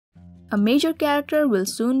a major character will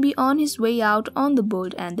soon be on his way out on The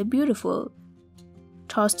Bold and the Beautiful.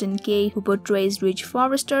 Thorsten Kaye, who portrays Ridge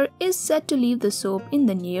Forrester, is set to leave the soap in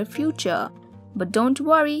the near future. But don't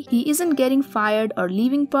worry, he isn't getting fired or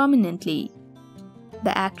leaving permanently.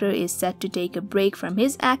 The actor is set to take a break from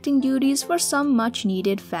his acting duties for some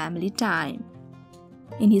much-needed family time.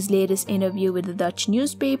 In his latest interview with the Dutch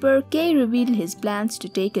newspaper, Kaye revealed his plans to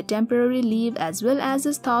take a temporary leave as well as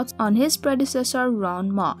his thoughts on his predecessor Ronn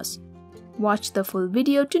Moss. Watch the full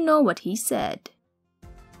video to know what he said.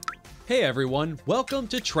 Hey everyone, welcome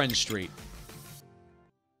to Trend Street.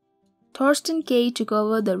 Thorsten Kaye took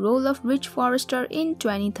over the role of Ridge Forrester in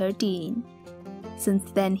 2013.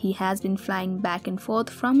 Since then, he has been flying back and forth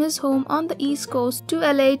from his home on the East Coast to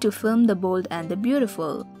LA to film The Bold and the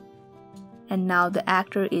Beautiful. And now the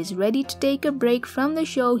actor is ready to take a break from the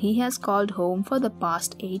show he has called home for the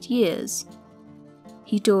past 8 years.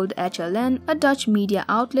 He told HLN, a Dutch media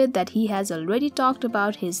outlet, that he has already talked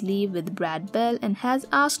about his leave with Brad Bell and has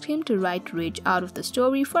asked him to write Ridge out of the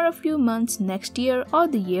story for a few months next year or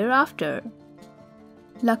the year after.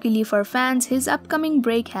 Luckily for fans, his upcoming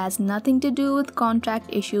break has nothing to do with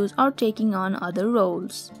contract issues or taking on other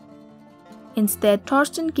roles. Instead,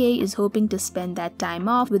 Thorsten Kaye is hoping to spend that time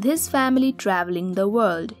off with his family traveling the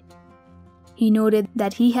world. He noted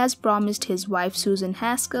that he has promised his wife Susan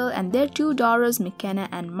Haskell and their 2 daughters McKenna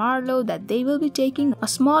and Marlo that they will be taking a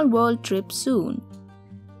small world trip soon.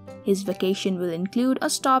 His vacation will include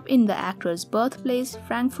a stop in the actor's birthplace,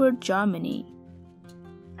 Frankfurt, Germany.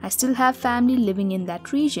 "I still have family living in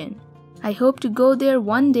that region. I hope to go there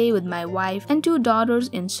one day with my wife and 2 daughters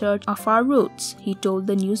in search of our roots," he told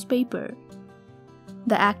the newspaper.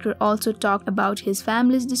 The actor also talked about his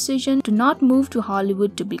family's decision to not move to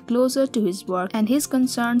Hollywood to be closer to his work and his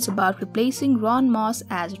concerns about replacing Ronn Moss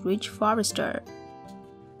as Ridge Forrester.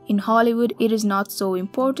 "In Hollywood, it is not so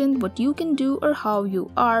important what you can do or how you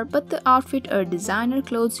are, but the outfit or designer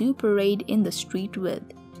clothes you parade in the street with.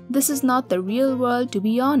 This is not the real world, to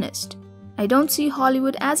be honest. I don't see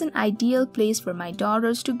Hollywood as an ideal place for my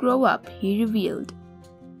daughters to grow up," he revealed.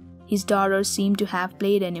 His daughters seem to have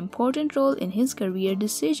played an important role in his career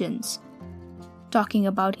decisions. Talking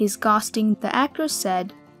about his casting, the actor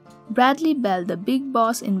said, "Bradley Bell, the big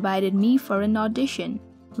boss, invited me for an audition.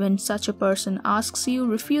 When such a person asks you,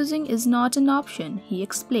 refusing is not an option," he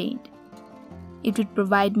explained. "It would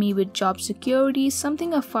provide me with job security,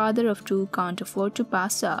 something a father of 2 can't afford to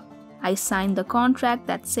pass up. I signed the contract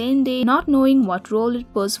that same day, not knowing what role it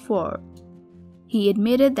was for." He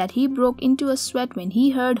admitted that he broke into a sweat when he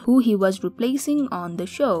heard who he was replacing on the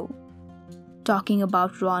show. Talking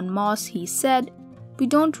about Ronn Moss, he said, "We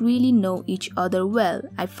don't really know each other well.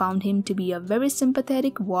 I found him to be a very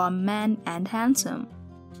sympathetic, warm man and handsome."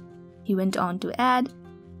 He went on to add,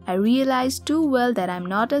 "I realized too well that I'm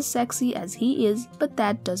not as sexy as he is, but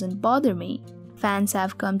that doesn't bother me. Fans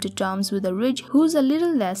have come to terms with a Ridge who's a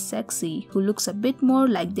little less sexy, who looks a bit more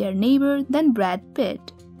like their neighbor than Brad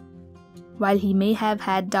Pitt." While he may have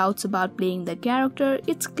had doubts about playing the character,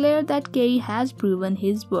 it's clear that Kaye has proven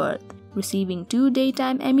his worth, receiving 2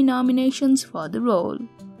 Daytime Emmy nominations for the role.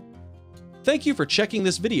 Thank you for checking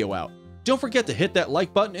this video out. Don't forget to hit that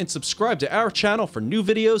like button and subscribe to our channel for new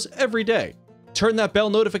videos every day. Turn that bell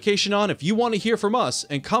notification on if you want to hear from us,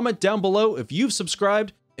 and comment down below if you've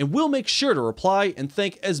subscribed, and we'll make sure to reply and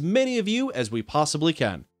thank as many of you as we possibly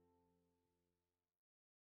can.